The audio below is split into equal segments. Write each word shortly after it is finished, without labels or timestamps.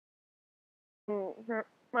For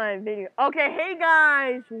my video. Okay, hey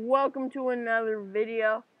guys, welcome to another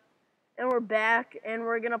video, and we're back, and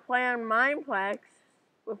we're gonna play on mineplex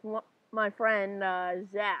with my friend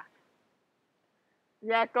Zach.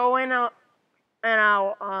 Zach, go in and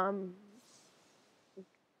I'll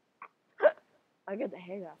I get the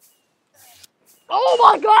hang up. Oh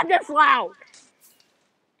my God, that's loud!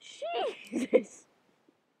 Jesus,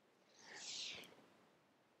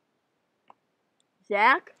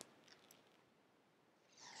 Zach,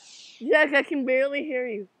 I can barely hear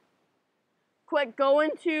you. Quick, go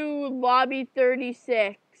into lobby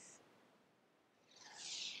 36.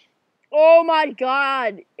 Oh my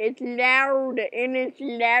God, it's loud and it's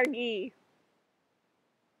laggy.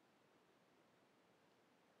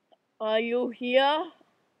 Are you here?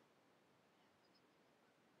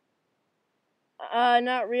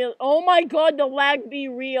 Not real. Oh my God, the lag be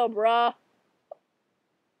real, bruh.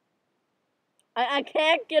 I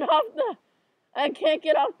can't get off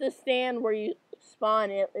the stand where you spawn.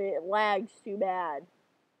 It lags too bad.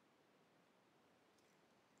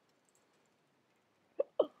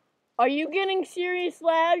 Are you getting serious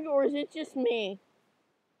lag, or is it just me?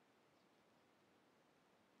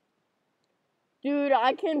 Dude,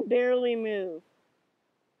 I can barely move.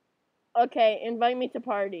 Okay, invite me to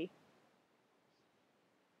party.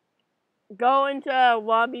 Go into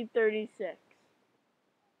lobby 36.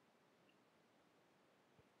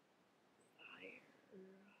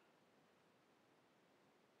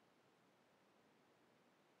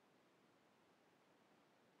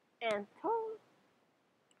 And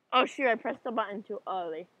oh shoot, I pressed the button too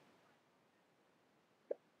early.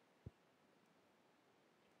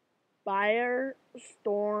 Fire,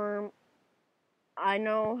 storm. I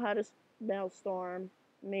know how to spell storm.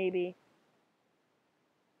 Maybe.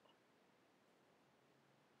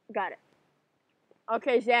 Got it.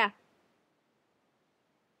 Okay, Zach.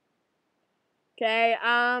 Okay,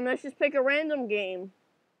 let's just pick a random game.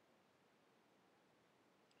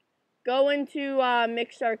 Go into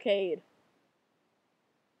Mixed Arcade.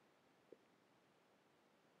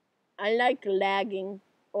 I like lagging.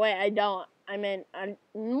 Wait, I don't. I meant,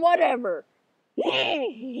 whatever.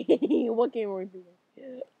 What game are we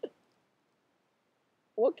doing?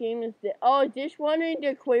 What game is this? Oh, is this one in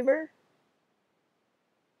the quiver?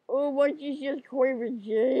 Oh, what is just quiver?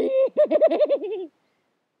 Dude,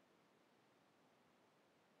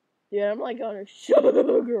 I'm like on a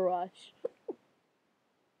sugar rush.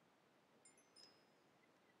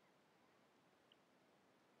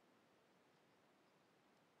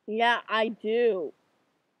 Yeah, I do.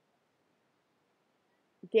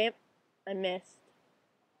 Damn, I missed.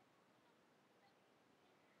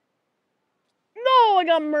 No, I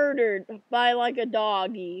got murdered by like a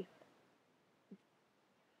doggy.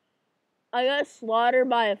 I got slaughtered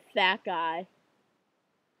by a fat guy.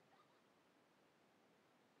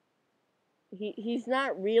 He's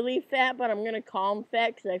not really fat, but I'm gonna call him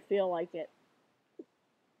fat because I feel like it.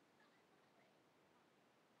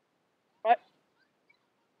 What?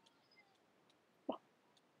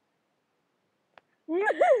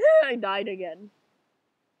 I died again.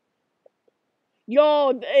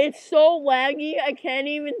 Yo, it's so laggy, I can't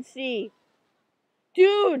even see.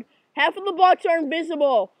 Dude, half of the blocks are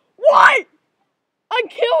invisible. What? I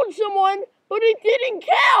killed someone, but it didn't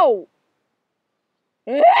count.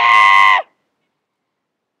 Ah!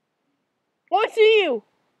 Oh, I see you.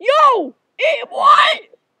 Yo, what?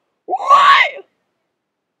 What?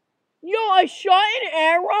 Yo, I shot an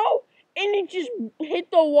arrow, and it just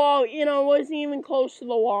hit the wall. You know, it wasn't even close to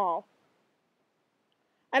the wall.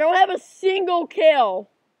 I don't have a single kill.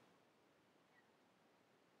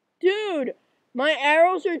 Dude, my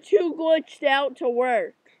arrows are too glitched out to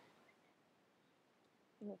work.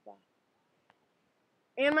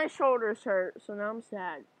 And my shoulders hurt, so now I'm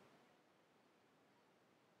sad.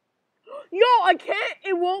 Yo, I can't,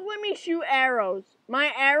 it won't let me shoot arrows.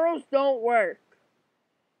 My arrows don't work.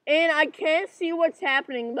 And I can't see what's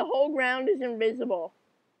happening. The whole ground is invisible.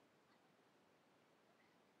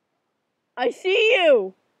 I see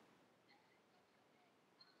you.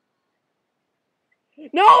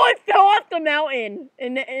 No, I fell off the mountain.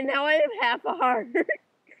 And now I have half a heart.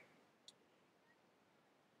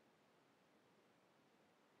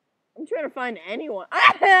 I'm trying to find anyone.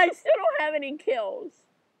 I still don't have any kills.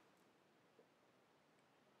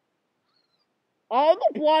 All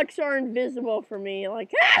the blocks are invisible for me.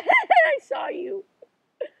 Like, I saw you.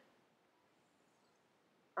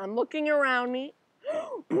 I'm looking around me.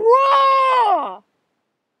 Bro!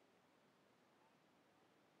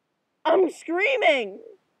 I'm screaming.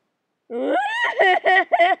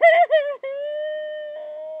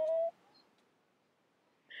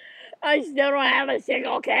 I still don't have a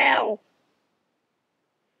single kill.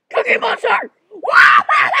 Cookie Monster!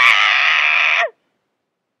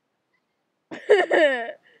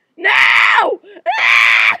 No!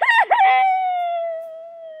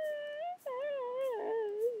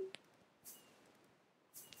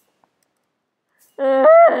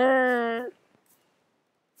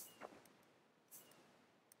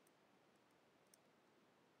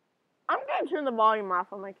 I'm gonna turn the volume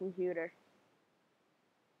off on my computer.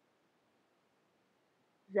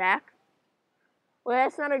 Zach? Well,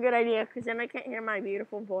 that's not a good idea, because then I can't hear my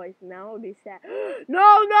beautiful voice, and that would be sad.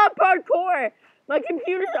 No, not parkour! My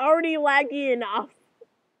computer's already laggy enough.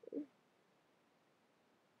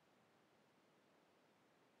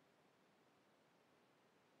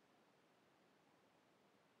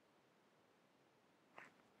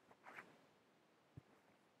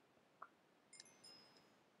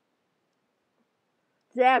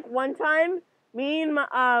 Zach, one time, me and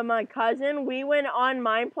my cousin, we went on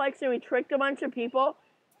mineplex and we tricked a bunch of people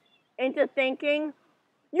into thinking,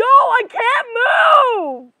 yo, I can't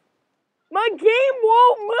move! My game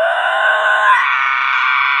won't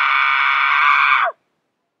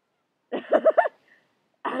move!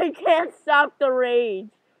 I can't stop the rage.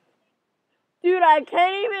 Dude, I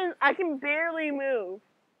can barely move.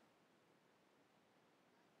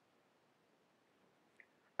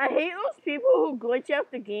 I hate those people who glitch out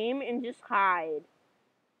the game and just hide.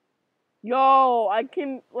 Yo, I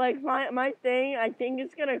can, like, my thing, I think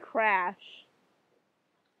it's gonna crash.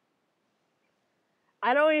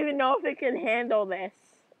 I don't even know if it can handle this.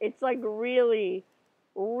 It's, like, really,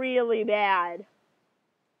 really bad.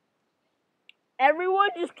 Everyone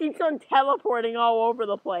just keeps on teleporting all over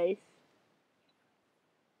the place.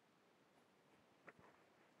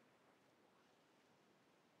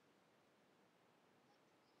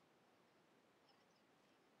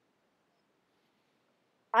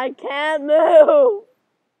 I can't move!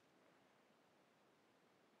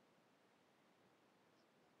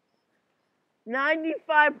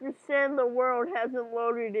 95% of the world hasn't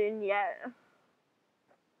loaded in yet.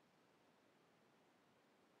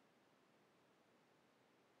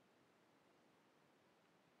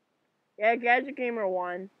 Yeah, Gadget Gamer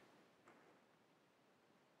won.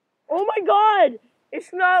 Oh my god!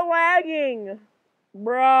 It's not lagging!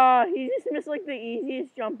 Bruh, he just missed like the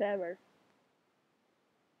easiest jump ever.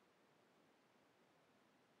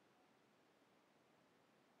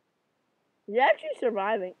 He's actually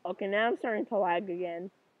surviving. Okay, now I'm starting to lag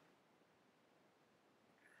again.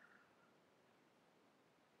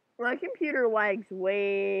 My computer lags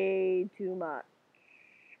way too much.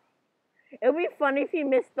 It would be funny if he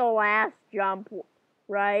missed the last jump,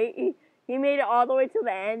 right? He made it all the way to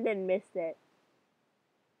the end and missed it.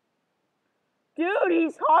 Dude,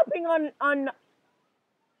 he's hopping on...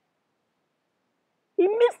 He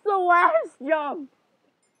missed the last jump!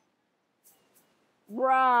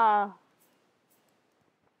 Bruh.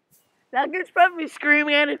 That guy's probably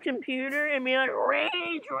screaming at his computer and being like, rage,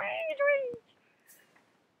 rage, rage.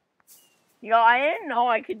 Yo, I didn't know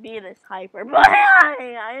I could be this hyper, but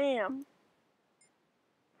I am.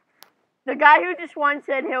 The guy who just won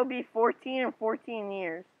said he'll be 14 in 14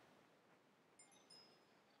 years.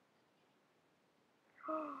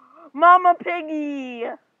 Mama Piggy!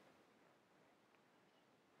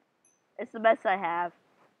 It's the best I have.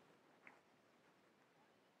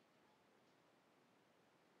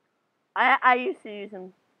 I used to use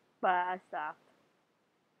him, but I stopped.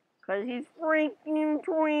 Because he's freaking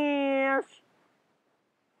trash.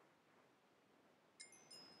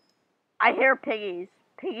 I hear piggies.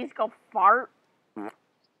 Piggies go fart.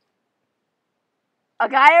 A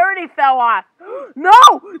guy already fell off.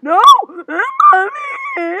 No! No!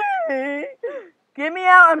 Mommy! Get me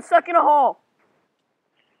out. I'm stuck in a hole.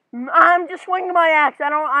 I'm just swinging my axe. I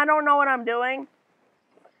don't know what I'm doing.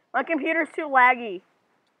 My computer's too laggy.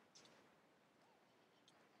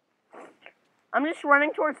 I'm just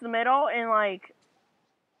running towards the middle and, like,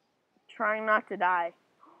 trying not to die.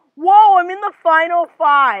 Whoa, I'm in the final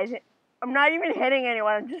 5. I'm not even hitting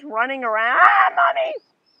anyone. I'm just running around. Ah, mommy!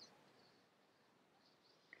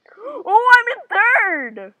 Oh, I'm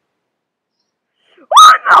in 3rd.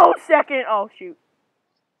 Oh, no, 2nd. Oh, shoot.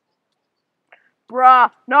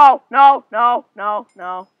 Bruh. No, no, no, no,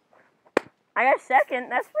 no. I got 2nd.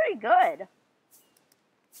 That's pretty good.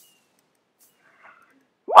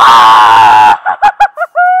 Whoa!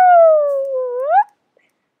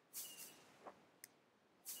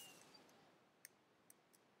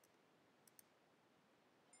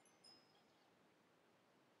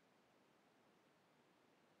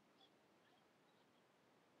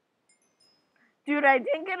 Dude, I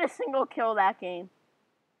didn't get a single kill that game.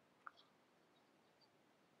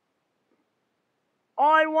 Oh,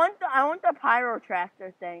 I want the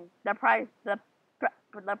pyrotractor thing. The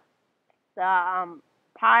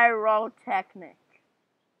pyrotechnic.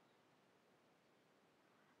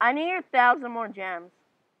 I need 1,000 more gems.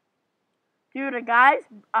 Dude, a guy's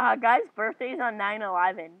birthday's on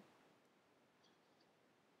 9/11.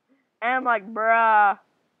 And I'm like, bruh.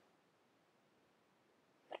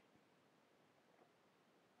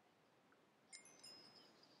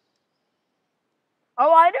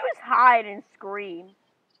 All I do is hide and scream.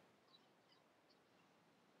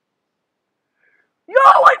 Yo,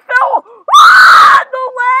 I fell! Ah!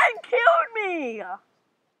 The lag killed me!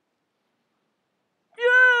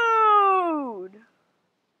 Dude!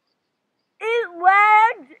 It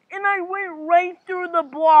lagged and I went right through the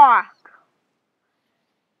block.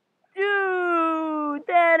 Dude,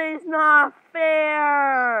 that is not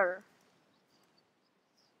fair.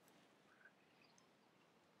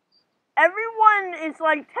 Everyone is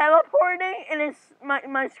like teleporting and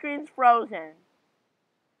my screen's frozen.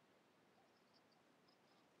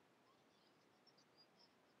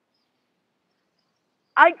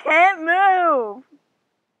 I can't move.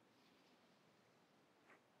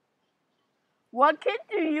 What kit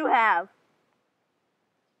do you have?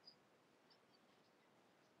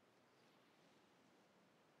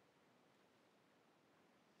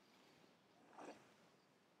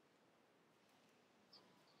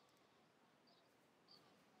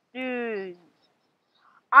 Dude,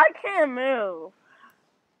 I can't move.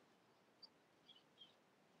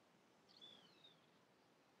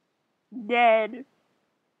 Dead.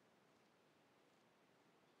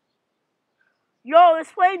 Yo,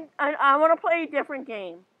 let's play. I want to play a different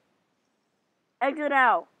game. Exit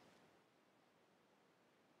out.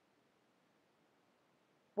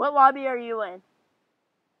 What lobby are you in?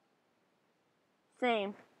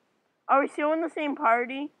 Same. Are we still in the same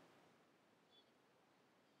party?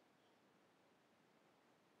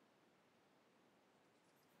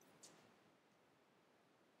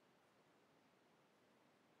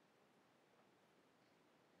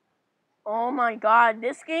 Oh my god,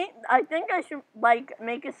 this game, I think I should, like,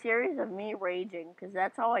 make a series of me raging, because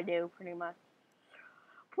that's all I do, pretty much.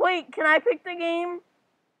 Wait, can I pick the game?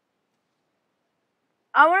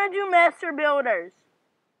 I want to do Master Builders.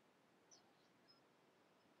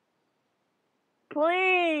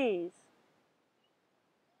 Please.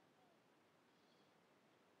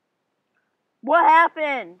 What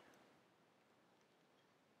happened?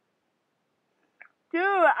 Dude,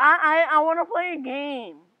 I want to play a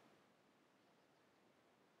game.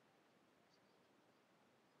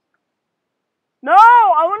 No,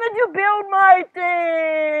 I want to do build my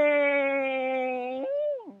thing.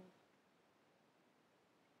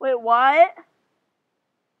 Wait, what?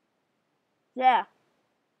 Yeah.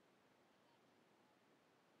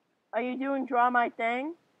 Are you doing draw my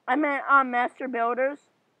thing? I meant on Master Builders.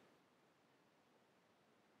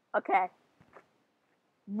 Okay.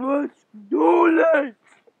 Let's do this.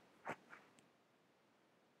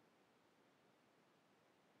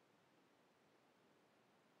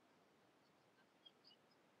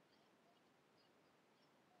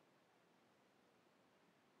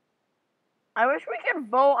 I wish we could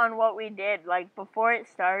vote on what we did. Like, before it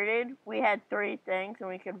started, we had 3 things and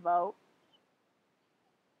we could vote.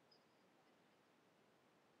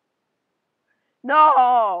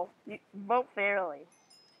 No! Vote fairly.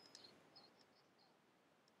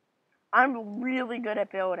 I'm really good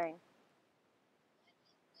at building.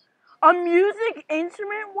 A music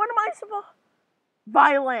instrument? What am I supposed...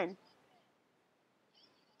 Violin.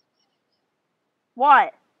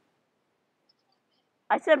 What?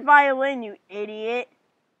 I said violin, you idiot.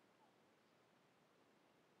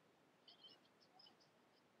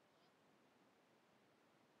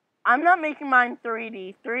 I'm not making mine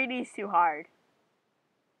 3D. 3D's too hard.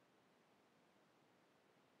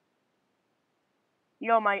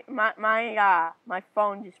 Yo, my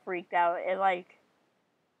phone just freaked out. It was like,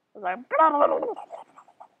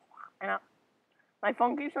 and my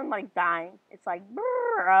phone keeps on like dying. It's like,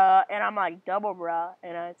 and I'm like double bruh,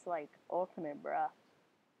 and it's like ultimate bruh.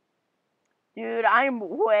 Dude, I'm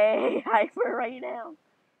way hyper right now.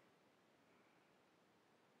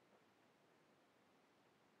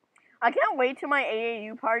 I can't wait till my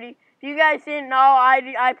AAU party. If you guys didn't know,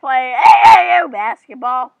 I play AAU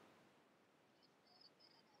basketball.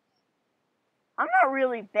 I'm not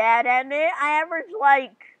really bad at it. I average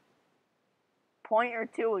like point or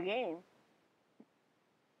 2 a game.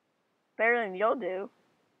 Better than you'll do.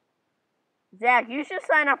 Zach, you should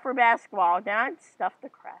sign up for basketball. Then I'd stuff the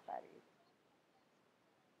crap out of you.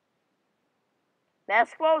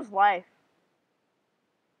 Basketball's life.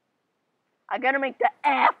 I gotta make the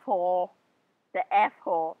apple. The F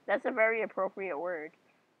hole. That's a very appropriate word.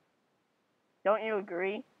 Don't you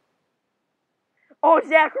agree? Oh,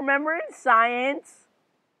 Zach, remember in science?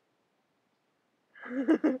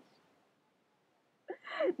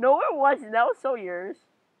 No, it wasn't. That was so yours.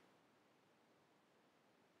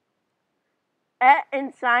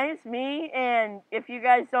 In science, me and if you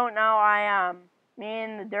guys don't know, me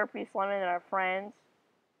and the Derpy Lemon are friends.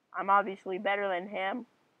 I'm obviously better than him.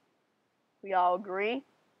 We all agree.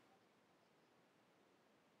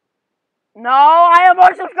 No, I have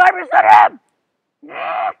more subscribers than him.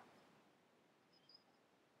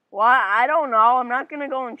 What? I don't know. I'm not gonna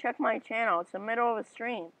go and check my channel. It's the middle of a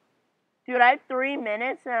stream. Dude, I have 3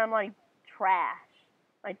 minutes and I'm like trash.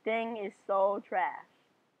 My thing is so trash.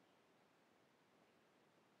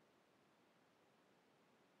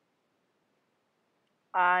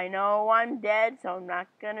 I know I'm dead, so I'm not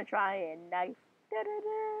gonna try and knife.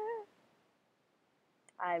 Da-da-da.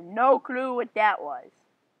 I have no clue what that was.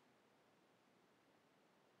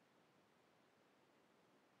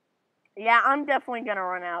 Yeah, I'm definitely gonna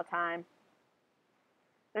run out of time.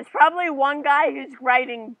 There's probably one guy who's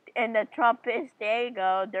writing in the trumpet. There you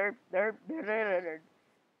go.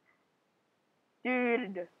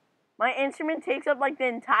 Dude, my instrument takes up like the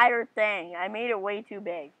entire thing. I made it way too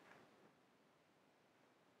big.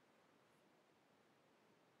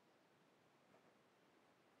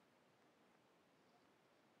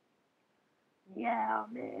 Yeah,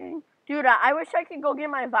 man. Dude, I wish I could go get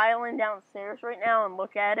my violin downstairs right now and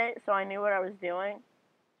look at it so I knew what I was doing.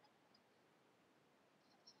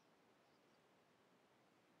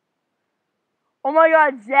 Oh my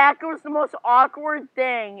god, Zach, it was the most awkward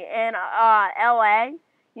thing in LA.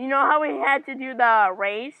 You know how we had to do the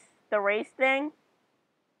race thing?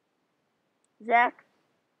 Zach,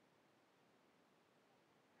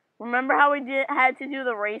 remember how had to do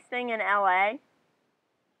the race thing in LA?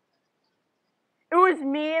 It was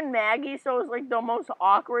me and Maggie, so it was like the most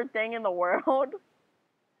awkward thing in the world.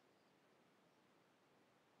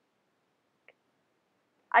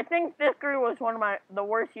 I think fifth grade was one of the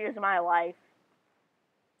worst years of my life.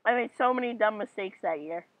 I made so many dumb mistakes that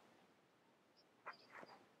year.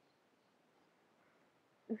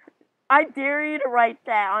 I dare you to write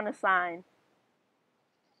that on a sign.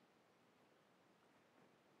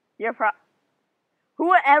 You're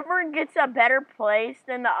whoever gets a better place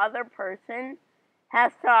than the other person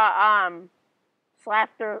has to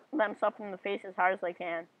slap themselves in the face as hard as they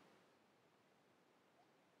can.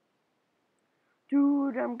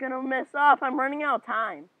 Dude, I'm gonna mess up. I'm running out of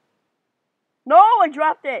time. No, I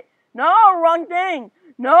dropped it. No, wrong thing.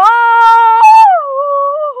 No.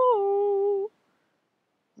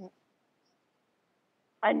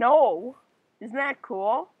 I know. Isn't that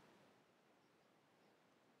cool?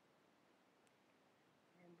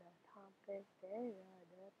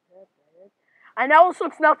 I know this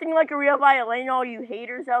looks nothing like a real violin, all you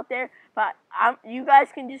haters out there, but you guys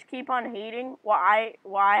can just keep on hating while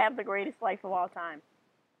I have the greatest life of all time.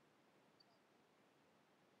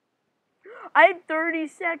 I had 30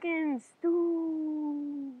 seconds.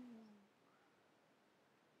 Dude.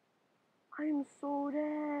 I'm so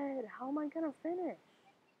dead. How am I gonna finish?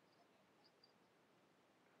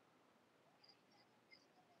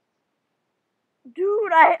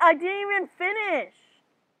 Dude, I didn't even finish.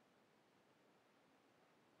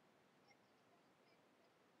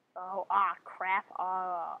 Oh, crap.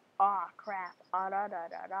 Crap.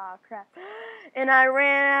 Crap. And I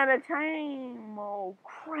ran out of time. Oh,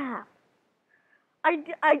 crap. I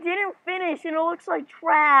didn't finish and it looks like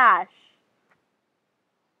trash.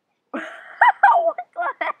 What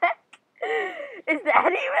the heck? Is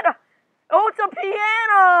that even a... Oh, it's a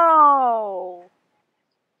piano!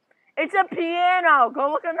 It's a piano!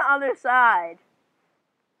 Go look on the other side.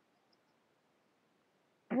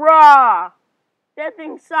 Bruh! That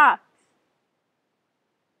thing sucks.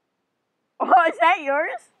 Oh, is that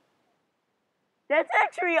yours? That's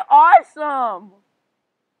actually awesome!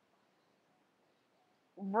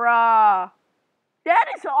 Bruh. That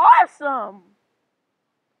is awesome!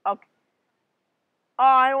 Okay. Oh,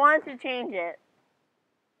 I wanted to change it.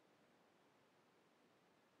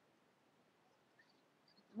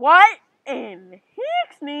 What in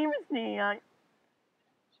heck's name is Neon?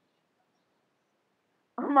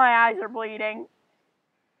 My eyes are bleeding.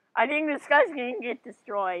 I think this guy's gonna get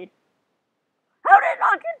destroyed. How did it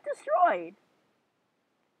not get destroyed?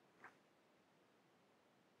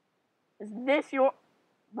 Is this your...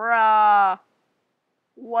 Bruh.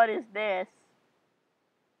 What is this?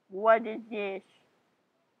 What is this?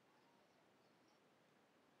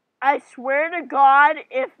 I swear to God,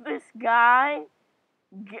 if this guy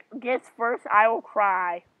gets first, I will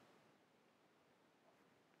cry.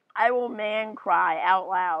 I will man cry out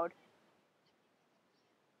loud.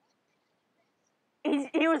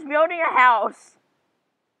 He was building a house.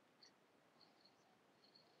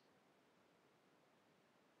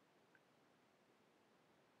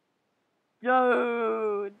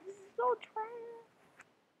 Dude, this is so trash.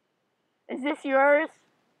 Is this yours?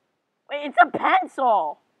 Wait, it's a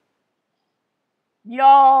pencil.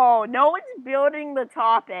 Yo, no one's building the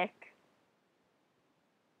topic.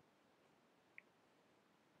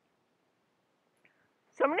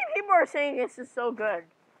 So many people are saying this is so good.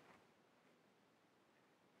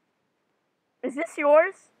 Is this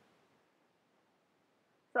yours?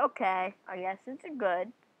 It's okay. I guess it's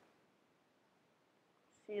good.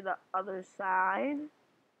 See the other side.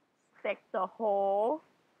 Stick the hole.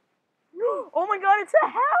 Oh my god, it's a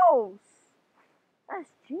house! That's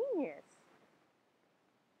genius.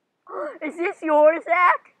 Is this yours,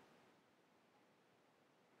 Zach?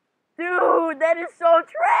 Dude, that is so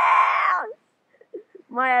trash!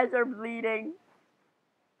 My eyes are bleeding.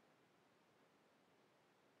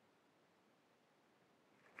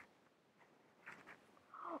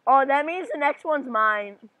 Oh, that means the next one's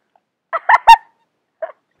mine.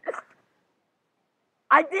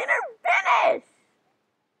 I didn't finish!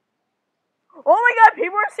 Oh my god,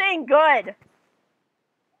 people are saying good.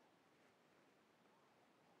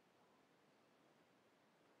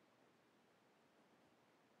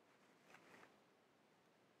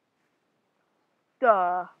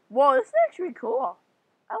 Duh. Whoa, this is actually cool.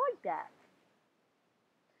 I like that.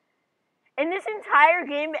 In this entire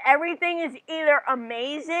game, everything is either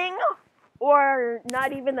amazing or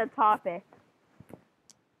not even the topic.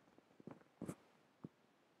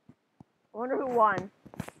 I wonder who won.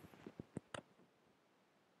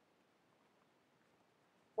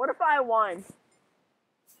 What if I won?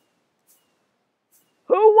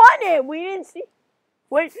 Who won it? We didn't see.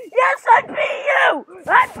 Wait. Yes, I beat you!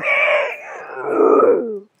 I beat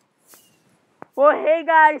you! Well, hey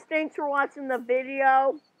guys, thanks for watching the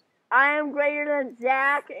video. I am greater than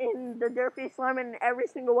Zach in the Derpy Slime in every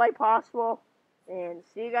single way possible. And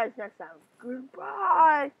see you guys next time.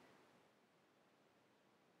 Goodbye.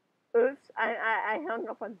 Oops, I hung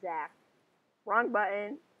up on Zach. Wrong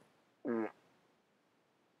button.